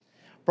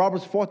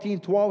Proverbs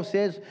 14:12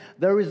 says,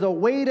 there is a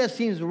way that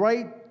seems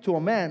right to a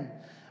man,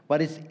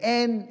 but its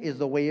end is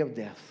the way of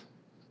death.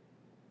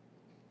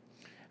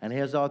 And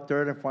here's our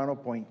third and final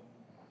point.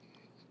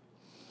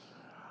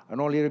 I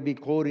know a little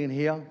bit quoting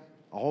here.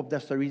 I hope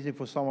that's the reason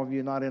for some of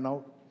you nodding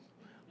out.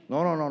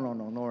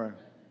 No.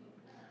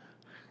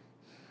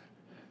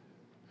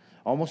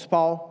 Almost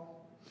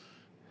foul.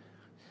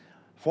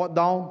 Fourth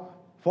down.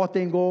 Fourth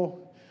and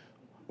goal.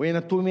 We're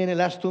in the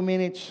last 2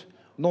 minutes.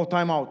 No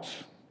timeouts.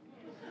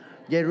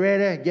 Get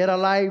ready. Get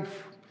alive.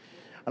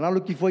 I'm not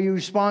looking for your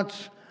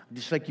response.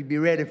 Just like you be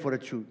ready for the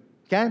truth.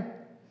 Can?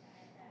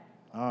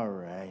 All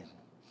right.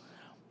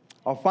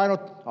 Our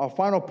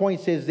final point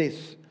says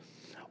this.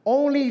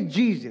 Only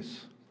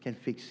Jesus can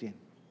fix sin.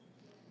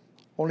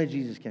 Only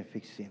Jesus can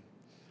fix sin.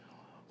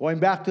 Going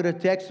back to the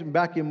text,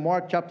 back in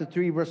Mark chapter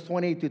 3, verse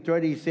 28 to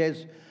 30, he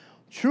says,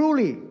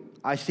 truly,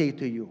 I say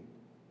to you,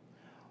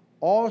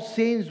 all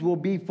sins will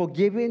be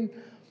forgiven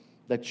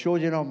the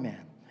children of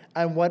man,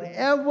 and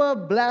whatever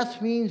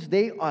blasphemies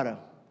they utter.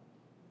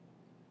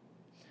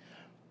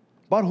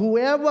 But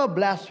whoever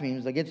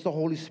blasphemes against the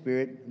Holy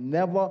Spirit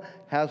never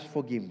has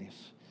forgiveness,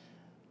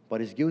 but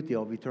is guilty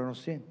of eternal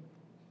sin.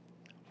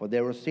 For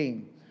they were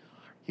saying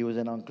he was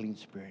an unclean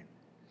spirit.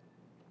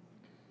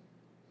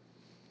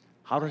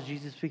 How does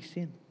Jesus fix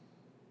sin?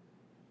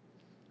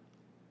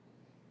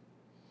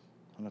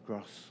 On the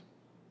cross.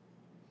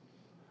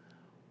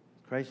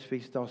 Christ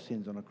fixed our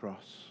sins on the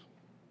cross.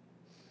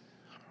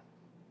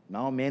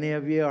 Now, many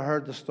of you have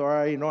heard the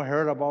story,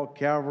 heard about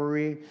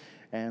Calvary,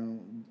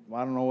 and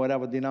I don't know,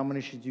 whatever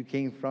denominations you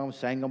came from,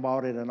 sang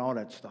about it and all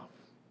that stuff.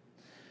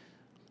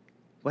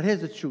 But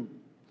here's the truth.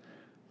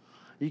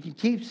 You can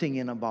keep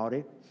singing about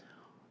it.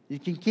 You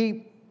can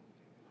keep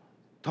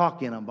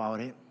talking about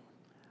it.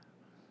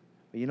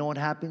 But you know what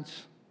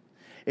happens?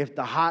 If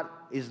the heart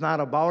is not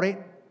about it,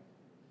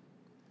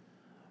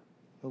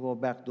 we'll go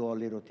back to our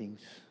little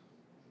things.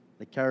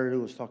 Like Carrie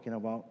was talking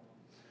about.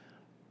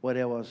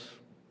 Whether it was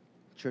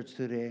church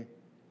today,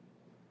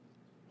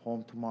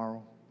 home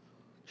tomorrow.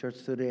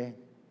 Church today,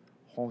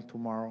 home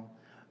tomorrow.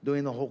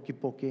 Doing the hokey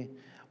pokey,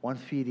 1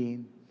 feet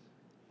in,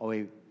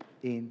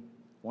 in,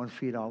 1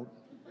 feet out.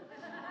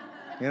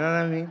 You know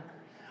what I mean?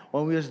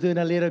 When we was doing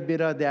a little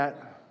bit of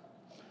that.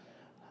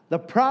 The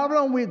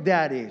problem with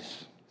that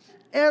is,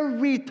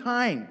 every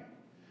time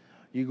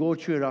you go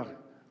through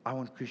I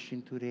want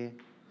Christian today.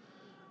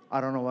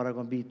 I don't know what I'm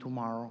going to be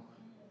tomorrow.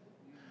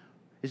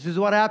 This is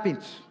what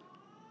happens.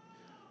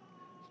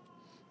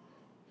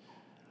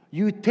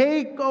 You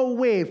take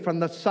away from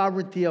the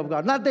sovereignty of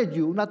God. Not that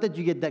you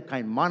get that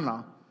kind of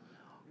manna,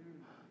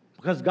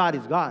 because God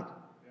is God.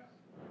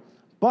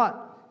 But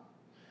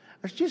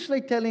it's just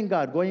like telling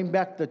God, going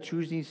back to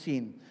choosing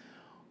sin.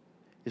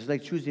 It's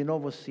like choosing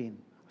over sin.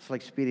 It's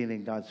like spitting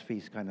in God's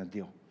face kind of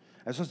deal.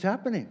 That's what's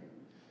happening.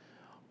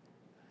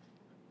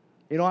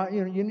 You know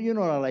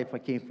the life I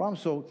came from.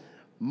 So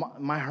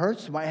my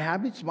hurts, my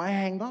habits, my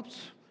hang-ups,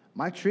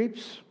 my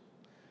trips,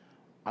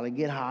 I like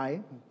get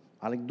high,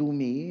 I like do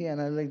me,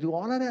 and I like do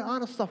all of that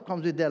other stuff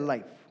comes with that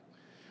life.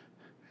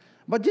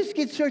 But just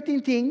get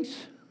certain things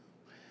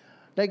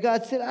that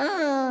God said,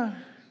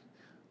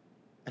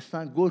 it's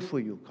not good for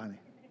you, Connie.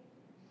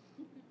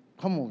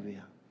 Come over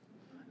here.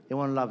 In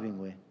one loving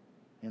way,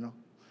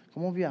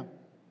 Come over here.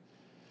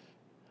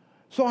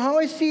 So how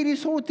I see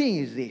this whole thing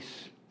is this.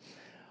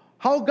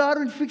 How God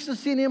will fix the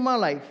sin in my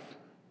life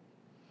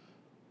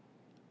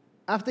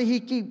after he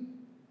keep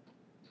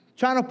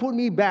trying to put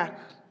me back,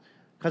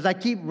 because I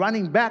keep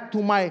running back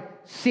to my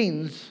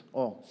sins.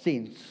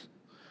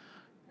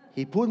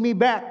 He put me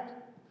back,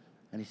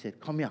 and he said,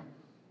 come here.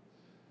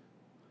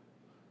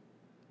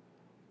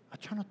 I'm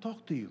trying to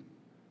talk to you.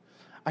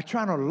 I'm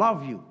trying to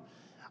love you.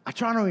 I'm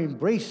trying to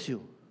embrace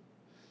you.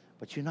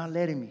 But you're not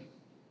letting me.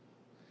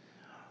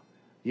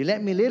 You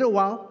let me a little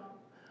while.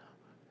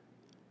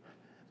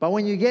 But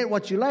when you get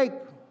what you like,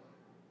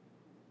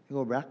 you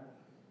go back.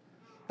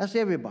 That's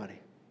everybody.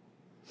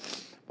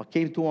 But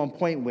came to one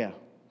point where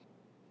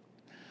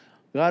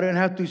God didn't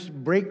have to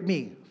break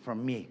me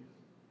from me.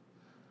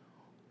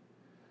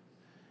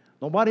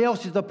 Nobody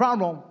else is the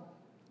problem.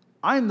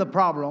 I'm the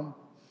problem.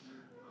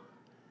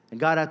 And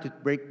God had to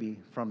break me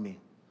from me.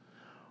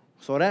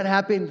 So that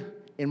happened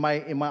in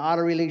my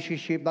other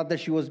relationship. Not that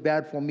she was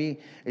bad for me.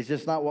 It's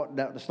just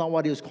that's not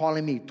what he was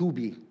calling me to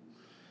be.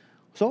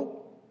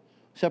 So,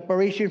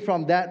 separation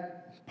from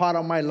that part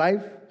of my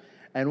life,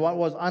 and what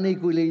was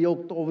unequally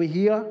yoked over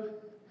here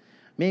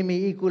made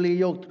me equally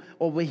yoked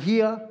over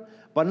here,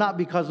 but not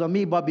because of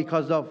me, but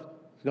because of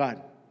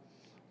God.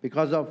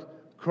 Because of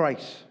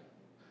Christ.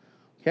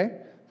 Okay?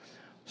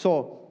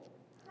 So,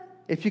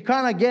 if you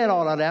kind of get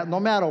all of that, no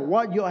matter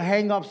what your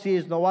hang-ups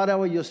is, no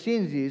whatever your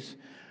sins is,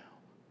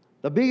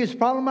 the biggest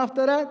problem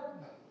after that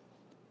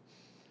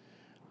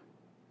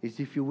is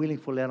if you're willing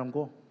to let them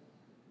go.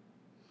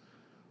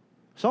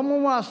 Some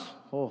of us,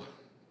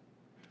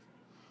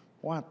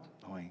 what?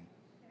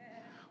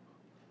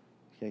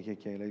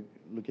 Okay,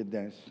 look at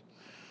this.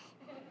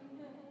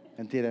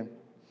 And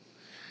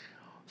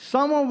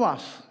some of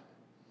us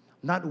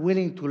not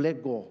willing to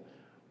let go.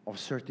 of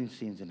certain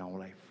sins in our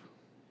life.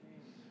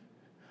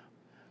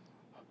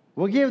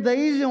 We'll give the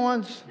easy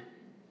ones.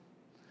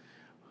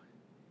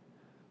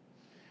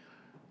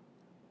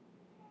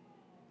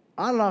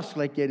 I lost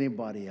like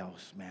anybody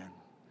else, man.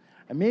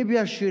 And maybe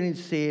I shouldn't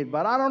say it,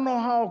 but I don't know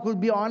how I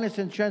could be honest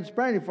and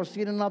transparent if I'm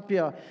sitting up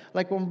here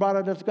like one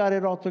brother that's got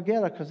it all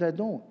together, because I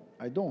don't.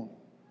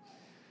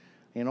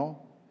 You know?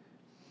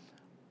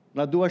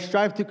 Now, do I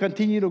strive to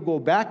continue to go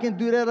back and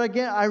do that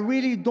again? I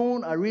really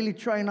don't. I really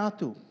try not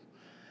to.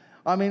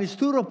 I mean, it's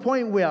to the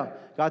point where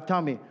God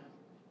tell me,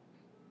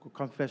 go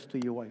confess to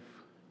your wife.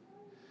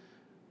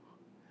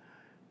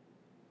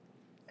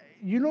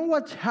 You know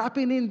what's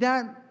happening in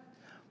that?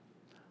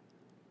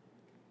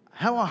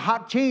 Have a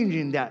heart change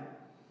in that.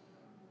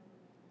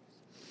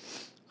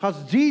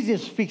 Because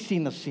Jesus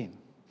fixing the sin.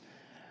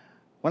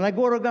 When I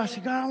go to God, I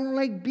say, God, I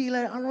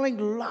don't like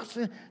lust.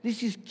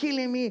 This is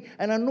killing me.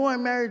 And I know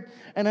I'm married.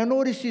 And I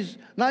know this is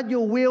not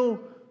your will.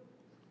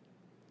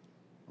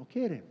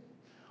 Okay then.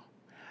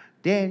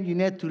 Then you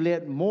need to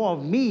let more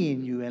of me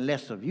in you and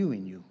less of you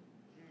in you.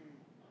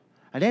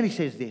 And then he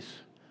says this.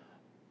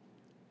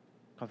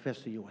 Confess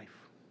to your wife.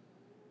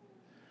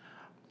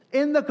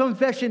 In the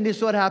confession, this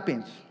is what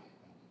happens.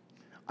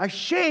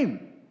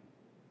 Shame.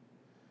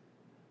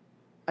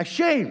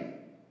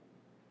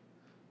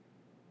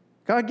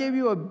 God gave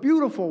you a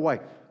beautiful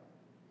wife.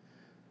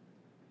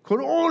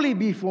 Could only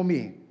be for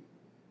me.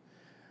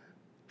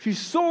 She's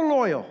so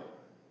loyal.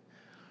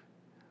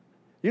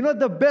 You know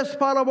the best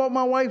part about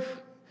my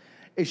wife?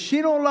 Is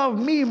she don't love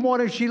me more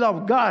than she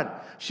loves God.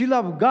 She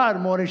loves God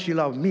more than she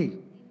loves me.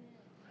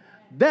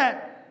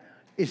 That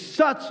is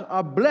such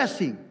a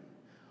blessing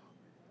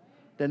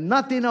than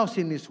nothing else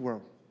in this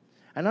world.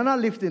 And I'm not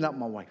lifting up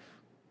my wife.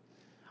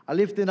 I'm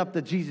lifting up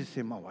the Jesus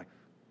in my wife.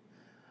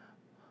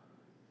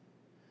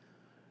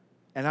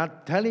 And I'm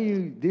telling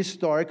you this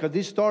story because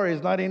this story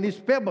is not in these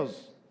papers.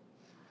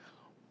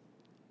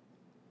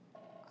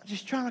 I'm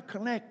just trying to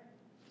connect.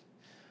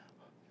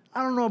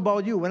 I don't know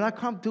about you. When I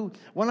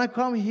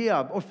come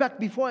here, in fact,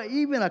 before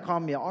even I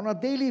come here, on a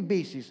daily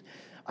basis,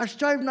 I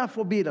strive not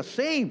to be the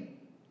same.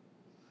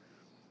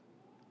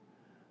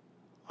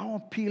 I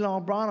want to peel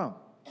on brother.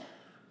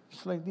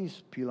 It's like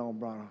this, peel on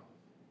brother.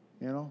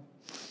 You know?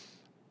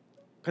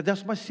 Because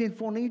that's my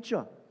sinful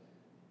nature.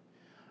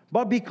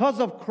 But because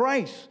of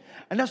Christ,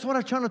 and that's what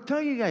I'm trying to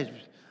tell you guys,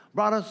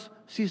 brothers,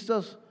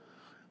 sisters,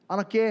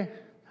 Anake,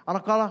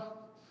 Anakala,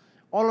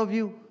 all of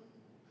you,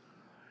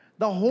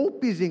 the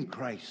hope is in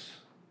Christ.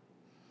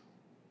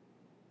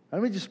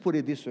 Let me just put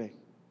it this way.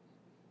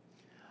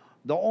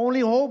 The only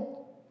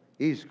hope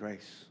is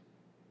Christ.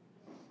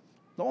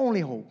 The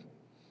only hope.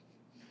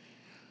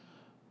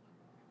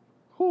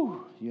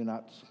 Whew, you're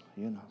nuts.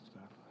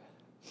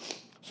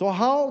 So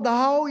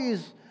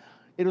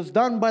it was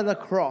done by the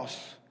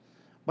cross.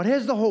 But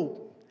here's the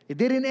hope. It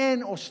didn't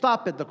end or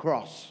stop at the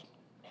cross.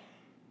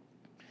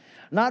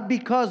 Not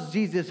because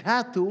Jesus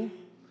had to.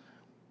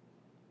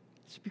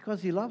 It's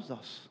because he loves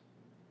us.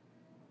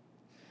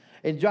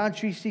 In John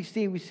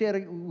 3:16,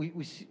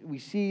 we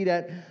see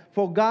that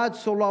for God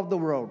so loved the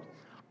world.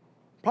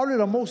 Probably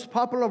the most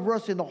popular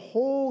verse in the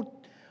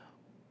whole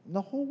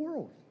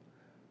world.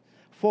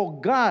 For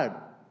God.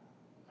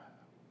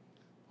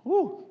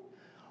 Whew,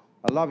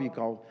 I love you,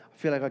 Carl. I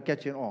feel like I'm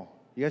catching on.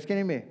 You guys can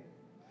hear me?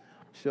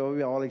 So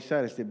we're all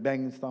excited. They're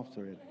banging stuff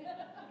already.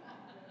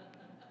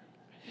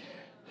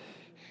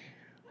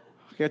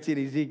 Catching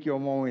Ezekiel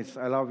moments.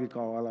 I love you,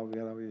 Carl. I love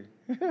you.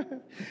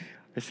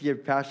 Let's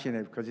get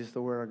passionate because it's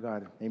the word of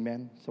God.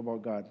 Amen. It's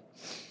about God.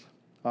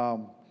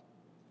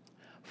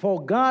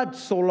 For God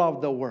so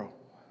loved the world.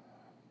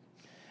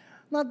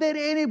 Not that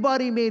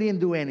anybody made him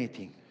do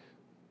anything.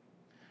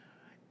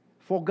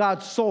 For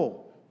God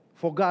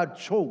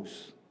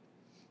chose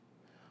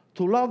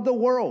to love the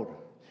world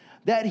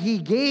that he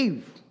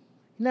gave.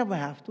 He never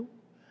have to.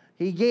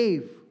 He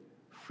gave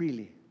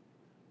freely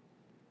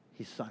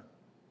his son.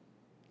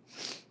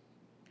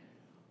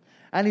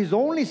 And his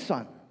only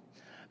son,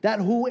 that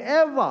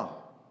whoever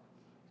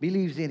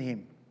believes in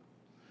him.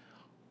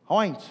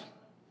 Heinz,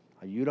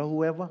 are you the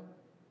whoever?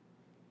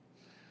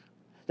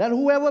 That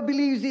whoever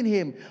believes in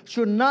him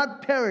should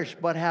not perish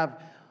but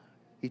have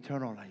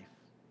eternal life,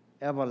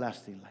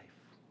 everlasting life.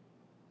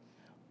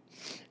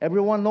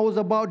 Everyone knows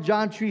about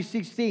John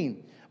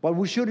 3:16, but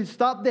we shouldn't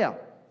stop there.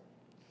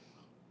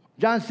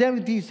 John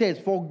 17 says,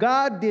 for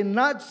God did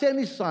not send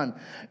his son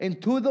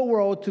into the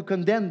world to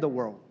condemn the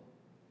world.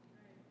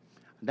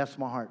 And that's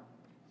my heart,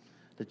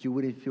 that you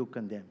wouldn't feel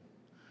condemned.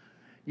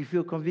 You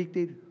feel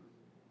convicted?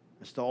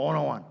 That's the only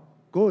one.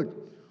 Good.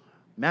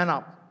 Man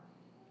up.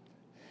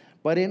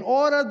 But in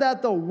order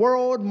that the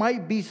world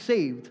might be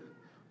saved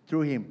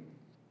through him.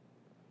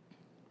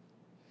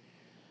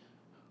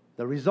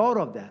 The result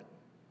of that,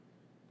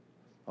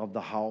 of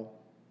the how,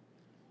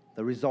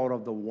 the result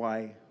of the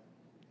why,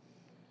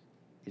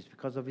 is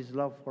because of his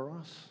love for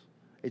us.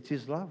 It's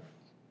his love.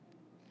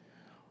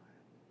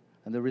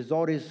 And the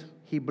result is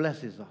he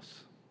blesses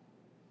us.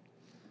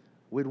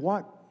 With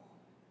what?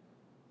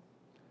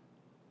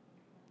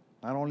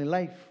 Not only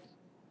life.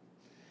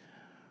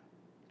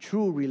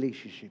 true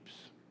relationships.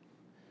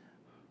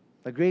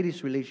 The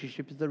greatest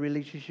relationship is the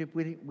relationship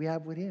we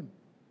have with Him.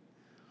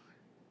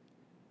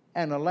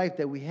 And the life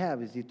that we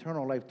have is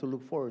eternal life to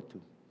look forward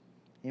to.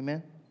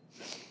 Amen?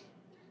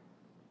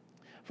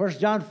 1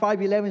 John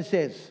 5:11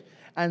 says,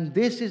 and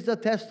this is the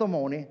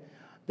testimony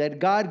that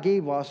God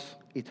gave us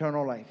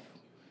eternal life.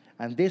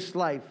 And this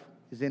life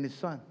is in His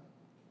Son.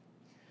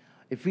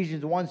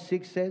 Ephesians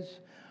 1:6 says,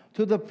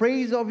 to the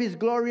praise of His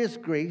glorious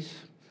grace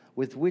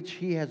with which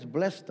He has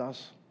blessed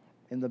us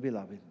in the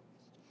Beloved.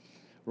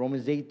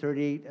 Romans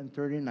 8:38 and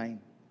 39.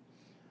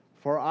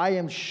 For I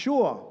am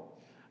sure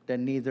that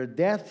neither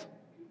death,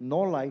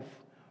 nor life,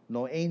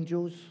 nor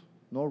angels,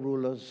 nor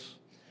rulers,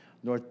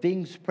 nor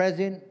things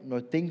present, nor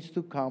things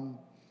to come,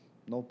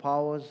 no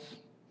powers,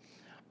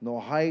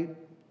 nor height,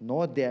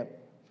 nor depth,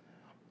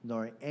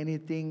 nor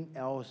anything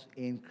else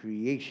in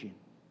creation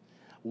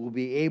will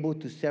be able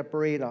to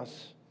separate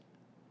us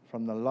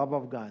from the love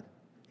of God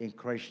in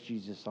Christ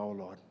Jesus our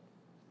Lord.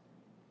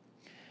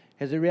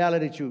 Here's a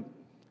reality truth.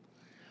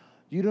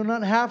 You do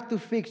not have to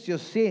fix your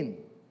sin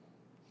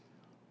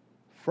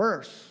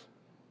first,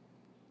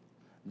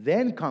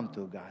 then come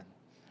to God,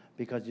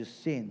 because your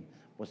sin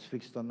was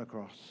fixed on the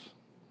cross.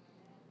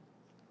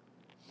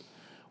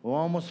 We're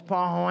almost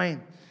power.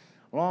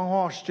 Long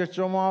haul, stretch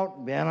them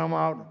out, bend them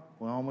out.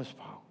 We're almost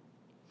power.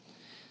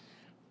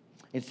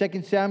 In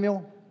 2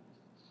 Samuel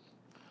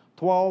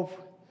 12,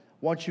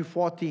 1 through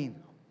 14.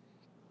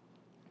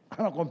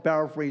 I'm not going to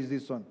paraphrase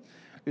this one.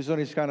 This one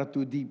is kind of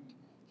too deep.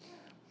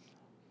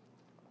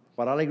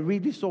 But I'll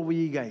read this over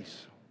you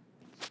guys.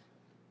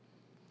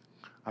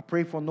 I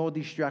pray for no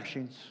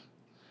distractions.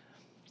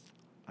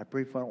 I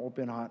pray for an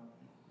open heart.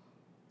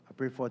 I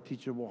pray for a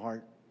teachable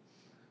heart.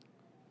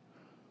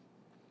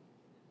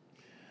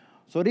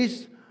 So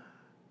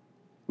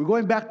we're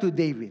going back to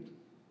David.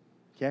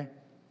 Okay?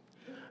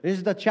 This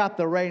is the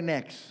chapter right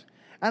next.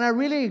 And I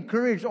really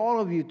encourage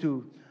all of you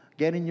to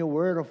get in your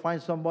word or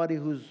find somebody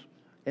who's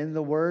in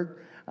the word.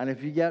 And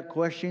if you get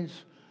questions,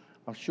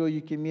 I'm sure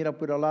you can meet up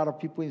with a lot of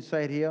people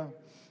inside here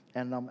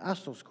and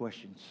ask those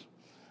questions.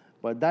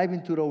 But dive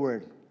into the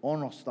word,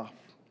 honor stuff.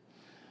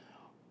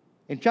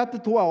 In chapter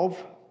 12,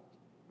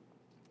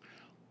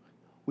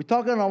 we're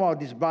talking about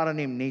this brother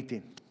named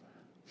Nathan.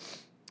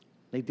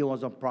 Nathan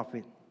was a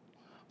prophet.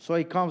 So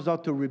he comes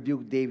out to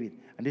rebuke David.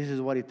 And this is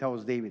what he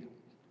tells David.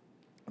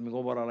 Let me go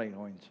about the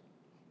orange.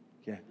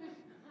 Okay.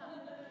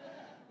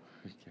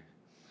 Okay.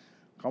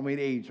 Come with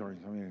age,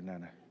 orange.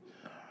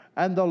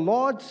 And the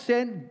Lord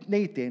sent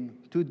Nathan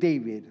to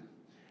David.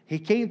 He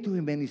came to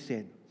him and he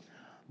said,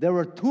 there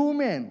were two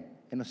men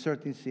in a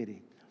certain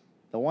city,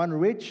 the one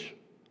rich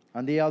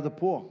and the other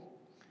poor.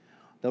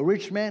 The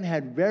rich man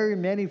had very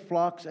many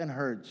flocks and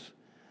herds,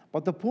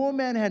 but the poor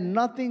man had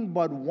nothing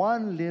but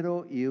one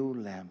little ewe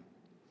lamb,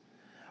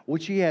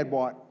 which he had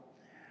bought.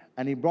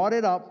 And he brought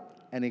it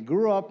up, and it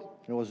grew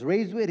up, and was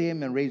raised with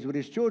him and raised with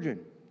his children.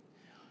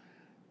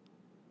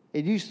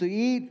 It used to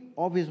eat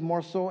of his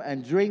morsel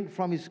and drink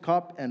from his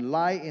cup and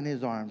lie in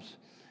his arms.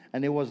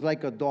 And it was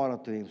like a daughter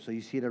to him. So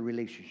you see the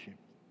relationship.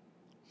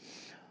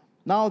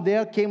 Now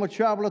there came a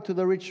traveler to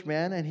the rich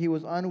man, and he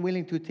was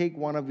unwilling to take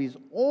one of his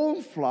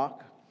own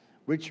flock,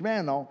 rich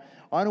man now,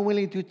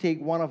 unwilling to take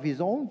one of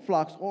his own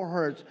flocks or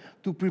herds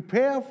to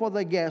prepare for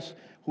the guests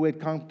who had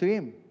come to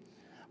him.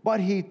 But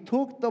he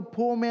took the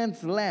poor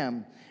man's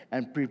lamb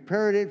and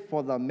prepared it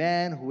for the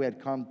man who had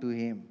come to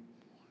him.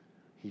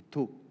 He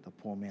took the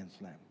poor man's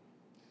lamb.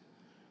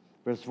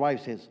 Verse 5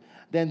 says,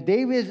 then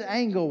David's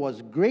anger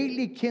was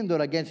greatly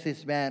kindled against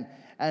this man,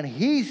 and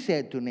he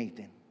said to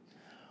Nathan,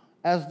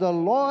 as the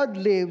Lord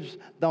lives,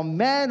 the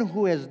man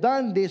who has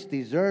done this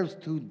deserves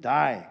to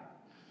die.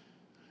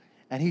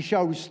 And he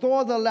shall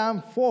restore the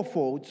lamb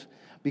fourfold,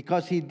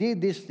 because he did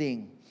this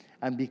thing,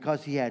 and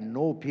because he had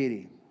no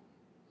pity.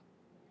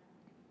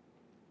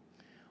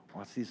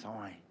 What's this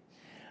line?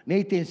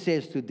 Nathan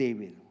says to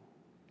David,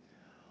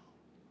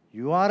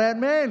 you are that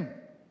man.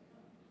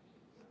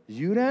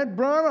 You that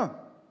brother.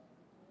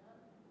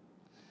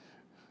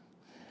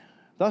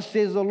 Thus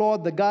says the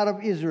Lord, the God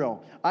of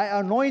Israel, I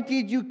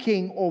anointed you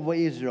king over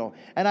Israel,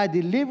 and I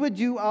delivered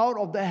you out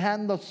of the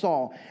hand of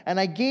Saul, and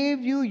I gave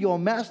you your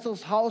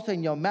master's house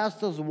and your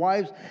master's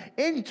wives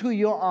into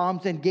your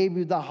arms, and gave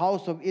you the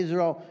house of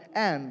Israel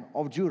and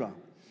of Judah.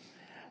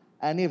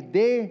 And if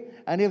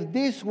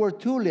this were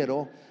too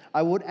little,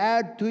 I would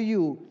add to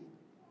you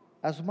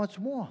as much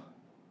more.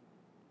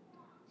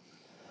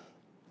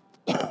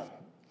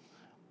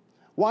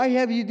 Why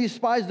have you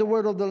despised the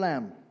word of the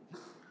Lamb?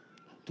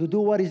 To do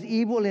what is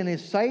evil in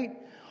his sight,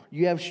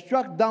 you have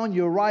struck down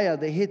Uriah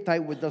the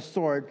Hittite with the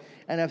sword,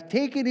 and have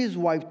taken his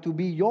wife to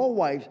be your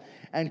wife,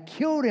 and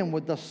killed him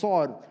with the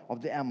sword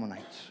of the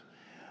Ammonites.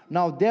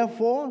 Now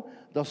therefore,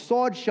 the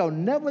sword shall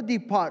never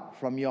depart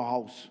from your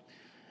house,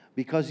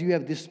 because you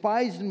have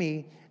despised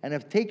me, and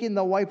have taken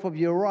the wife of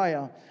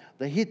Uriah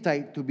the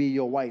Hittite to be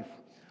your wife.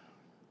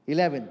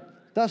 11.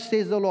 Thus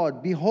says the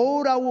Lord,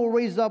 behold, I will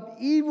raise up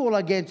evil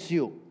against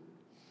you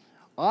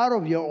out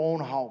of your own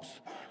house,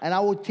 and I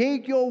will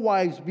take your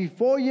wives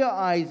before your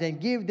eyes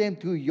and give them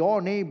to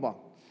your neighbor.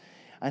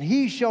 and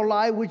he shall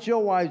lie with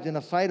your wives in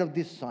the sight of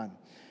this sun.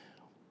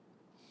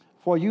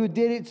 For you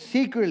did it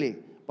secretly,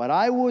 but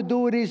I will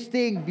do this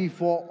thing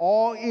before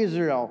all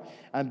Israel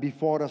and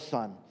before the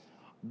sun.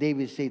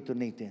 David said to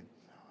Nathan,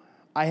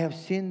 I have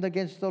sinned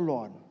against the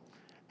Lord.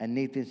 And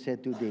Nathan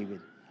said to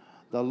David,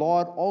 the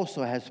Lord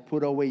also has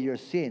put away your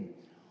sin.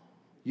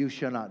 You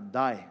shall not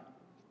die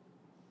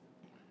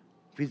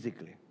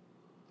physically.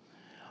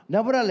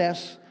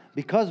 Nevertheless,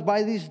 because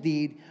by this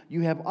deed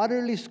you have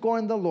utterly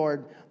scorned the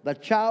Lord, the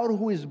child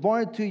who is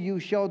born to you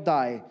shall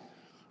die.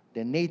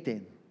 Then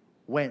Nathan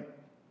went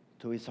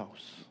to his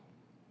house.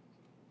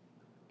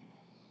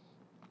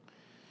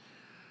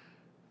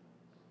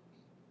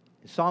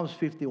 Psalms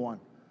 51,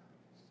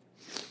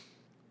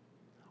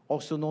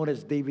 also known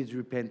as David's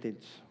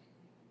repentance.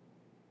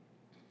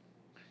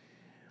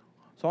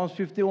 Psalms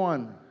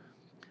 51,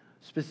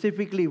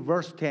 specifically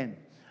verse 10.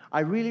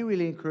 I really,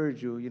 really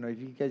encourage you, if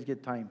you guys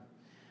get time,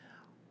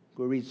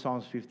 go read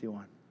Psalms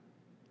 51.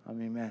 I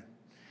mean, man.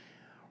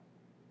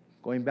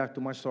 Going back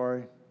to my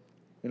story,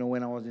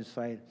 when I was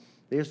inside.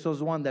 This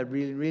was one that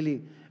really, really,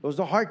 it was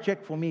a heart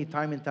check for me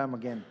time and time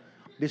again.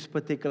 This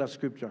particular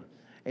scripture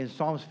in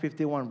Psalms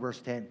 51, verse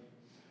 10.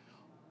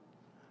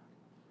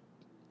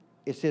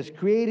 It says,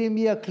 create in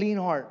me a clean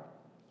heart,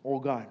 O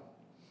God,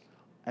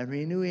 and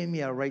renew in me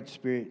a right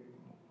spirit,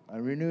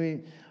 and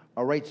renewing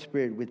a right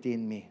spirit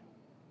within me.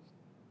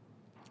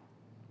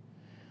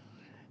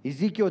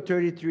 Ezekiel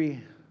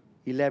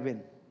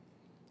 33:11.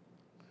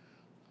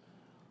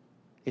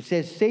 It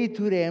says, say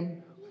to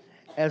them,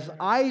 as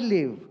I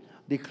live,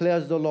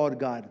 declares the Lord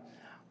God,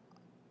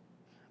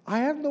 I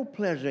have no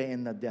pleasure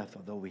in the death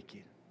of the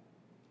wicked.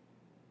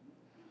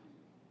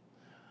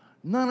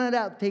 None of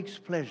that takes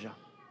pleasure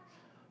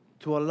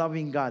to a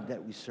loving God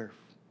that we serve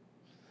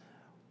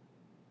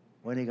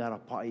when he got a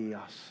party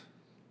us.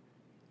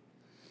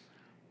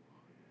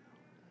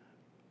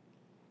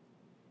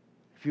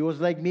 If he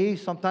was like me,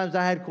 sometimes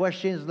I had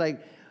questions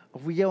like,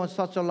 if we get on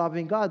such a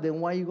loving God, then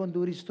why are you going to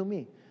do this to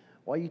me?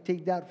 Why you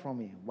take that from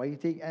me? Why you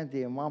take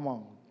auntie and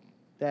mama,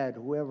 dad,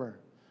 whoever?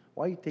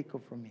 Why you take her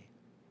from me?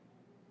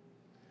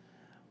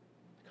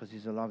 Because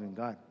he's a loving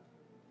God.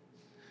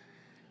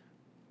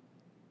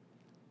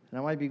 And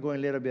I might be going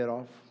a little bit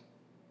off.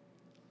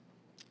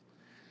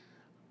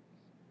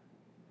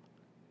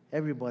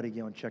 Everybody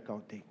get on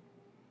checkout date.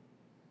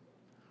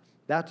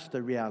 That's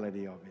the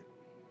reality of it.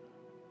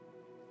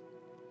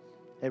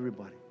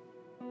 Everybody.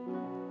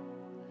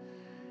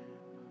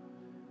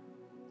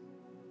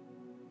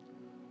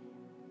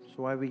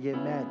 So why we get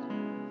mad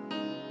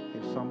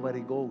if somebody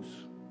goes?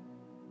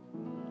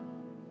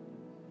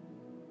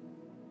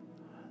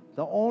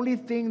 The only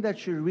thing that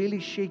should really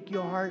shake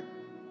your heart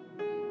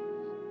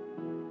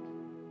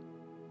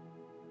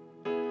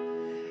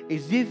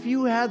is if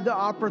you had the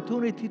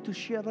opportunity to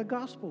share the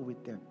gospel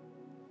with them.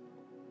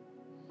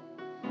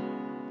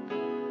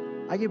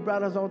 I get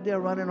brothers out there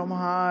running them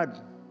hard.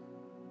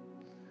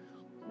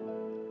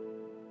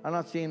 I'm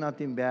not saying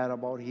nothing bad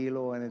about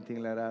Hilo or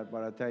anything like that,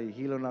 but I tell you,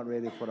 Hilo not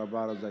ready for the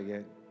brothers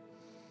again.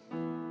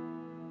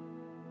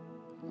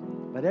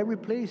 But every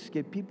place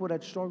get people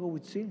that struggle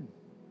with sin.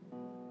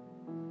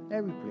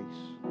 Every place.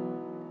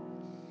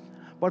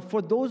 But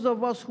for those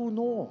of us who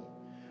know,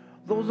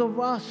 those of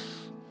us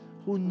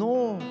who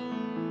know,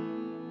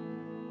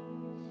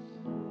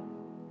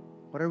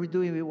 what are we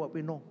doing with what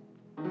we know?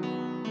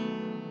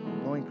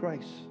 Knowing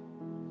Christ.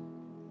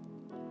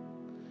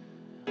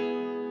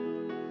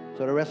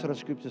 So the rest of the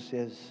scripture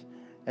says,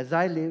 as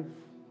I live,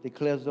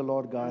 declares the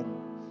Lord God,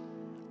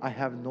 I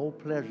have no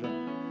pleasure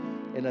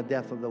in the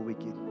death of the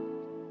wicked,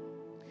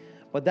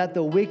 but that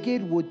the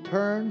wicked would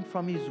turn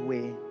from his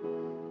way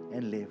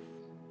and live.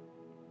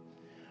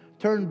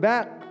 Turn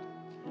back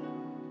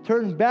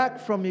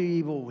from your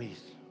evil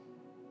ways.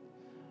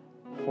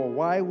 For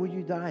why would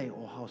you die,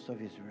 O house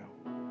of Israel?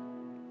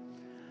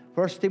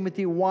 1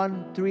 Timothy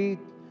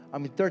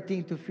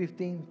 13 to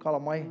 15,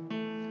 Kalamai,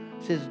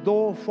 says,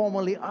 though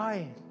formerly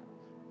I,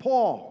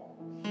 Paul,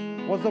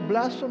 was a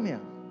blasphemer,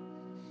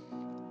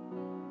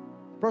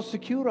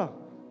 persecutor,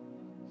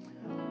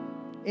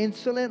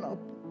 insolent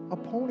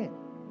opponent,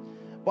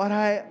 but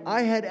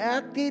I had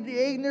acted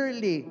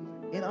ignorantly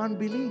in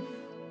unbelief.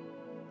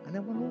 I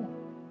never knew.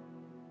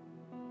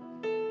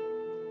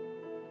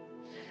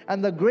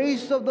 And the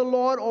grace of the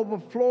Lord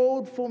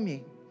overflowed for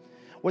me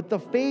with the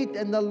faith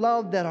and the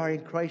love that are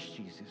in Christ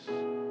Jesus.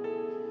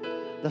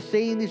 The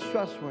saying is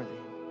trustworthy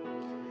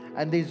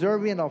and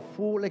deserving of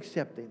full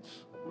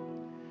acceptance,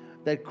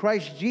 that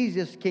Christ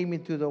Jesus came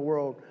into the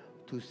world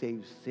to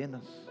save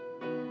sinners,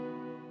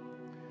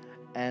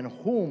 and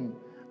whom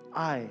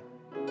I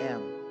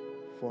am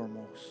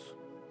foremost.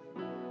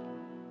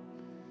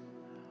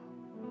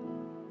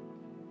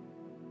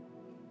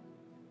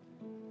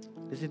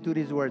 Listen to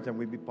these words and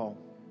we be Paul.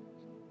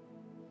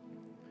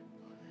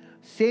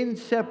 Sin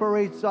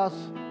separates us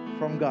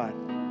from God,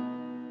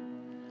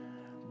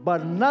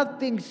 but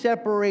nothing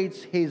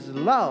separates his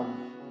love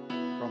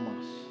from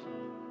us.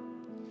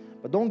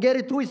 But don't get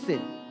it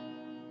twisted.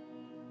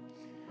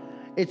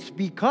 It's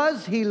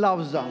because he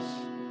loves us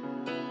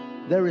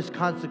there is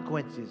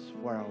consequences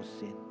for our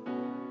sin.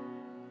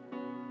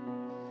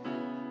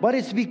 But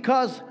it's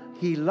because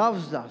He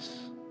loves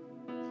us.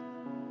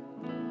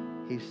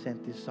 He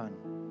sent His Son,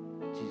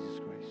 Jesus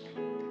Christ.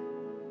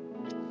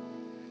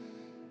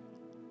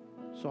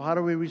 So how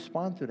do we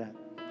respond to that?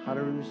 How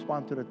do we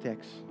respond to the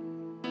text?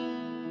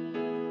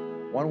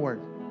 One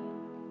word.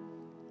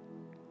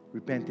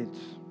 Repentance.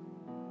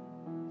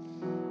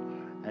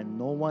 And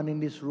no one in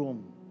this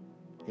room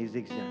is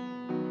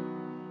exempt.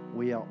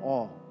 We are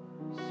all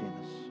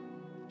sinners.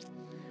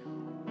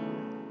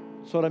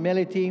 So the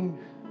Melody team,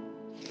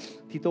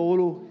 Tito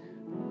Ulu,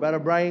 Brother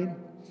Brian,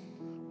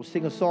 will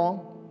sing a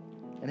song.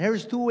 And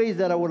here's two ways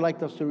that I would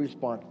like us to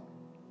respond.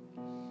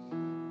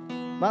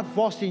 Not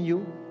forcing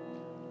you.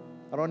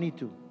 I don't need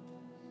to.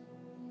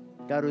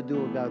 God will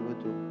do what God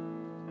will do.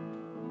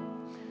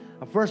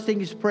 The first thing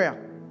is prayer.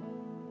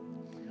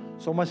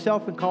 So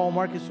myself and Carl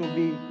Marcus will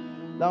be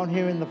down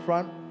here in the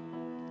front.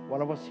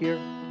 One of us here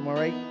to my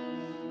right.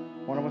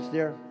 One of us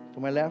there to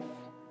my left.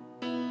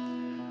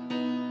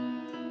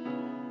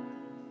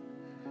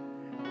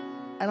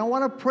 And I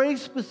want to pray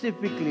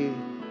specifically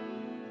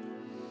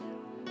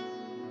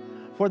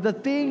for the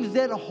things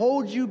that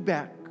hold you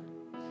back.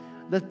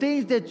 The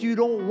things that you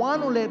don't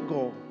want to let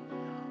go,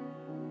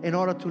 in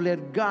order to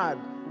let God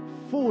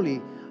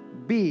fully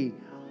be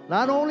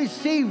not only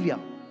Savior,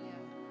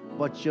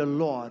 but your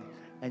Lord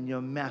and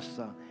your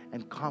Master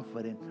and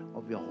confidant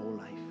of your whole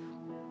life.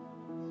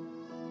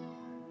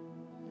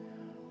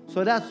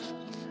 So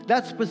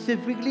that's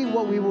specifically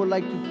what we would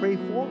like to pray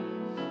for.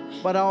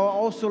 But I would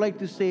also like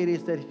to say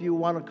this, that if you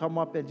want to come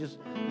up and just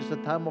a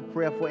time of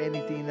prayer for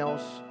anything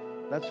else,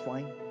 that's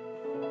fine.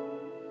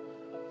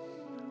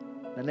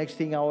 The next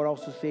thing I would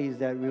also say is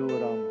that we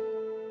would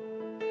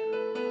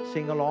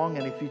sing along,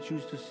 and if you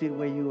choose to sit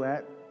where you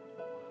at,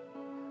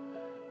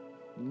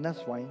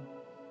 that's fine.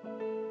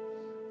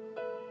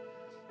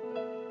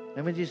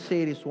 Let me just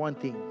say this one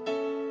thing.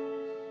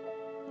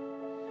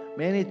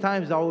 Many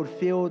times I would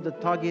feel the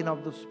tugging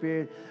of the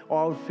Spirit,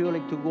 or I would feel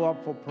like to go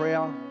up for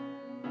prayer,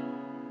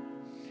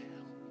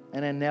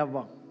 and I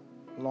never,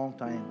 long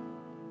time,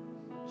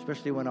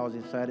 especially when I was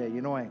inside there,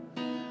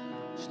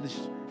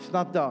 it's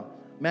not the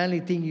manly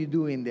thing you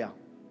do in there,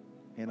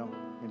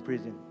 in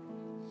prison.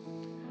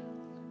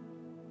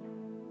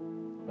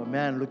 But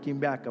man, looking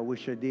back, I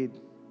wish I did.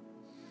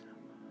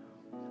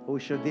 I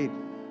wish I did.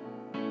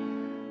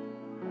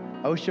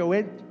 I wish I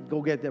went,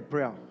 go get that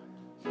prayer.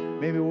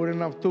 Maybe it wouldn't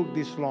have took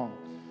this long.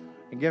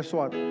 And guess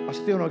what? I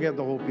still don't get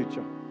the whole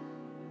picture.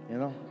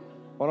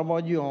 What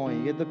about you, homie?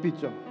 You get the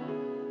picture?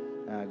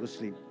 Go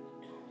sleep.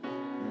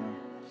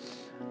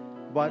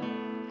 But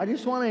I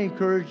just want to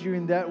encourage you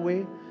in that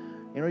way.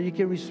 You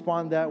can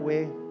respond that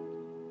way.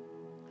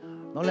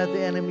 Don't let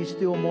the enemy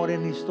steal more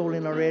than he's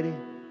stolen already.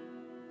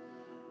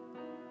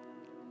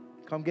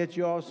 Come get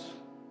yours.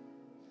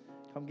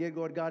 Come get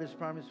what God has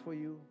promised for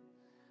you.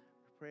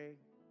 Pray.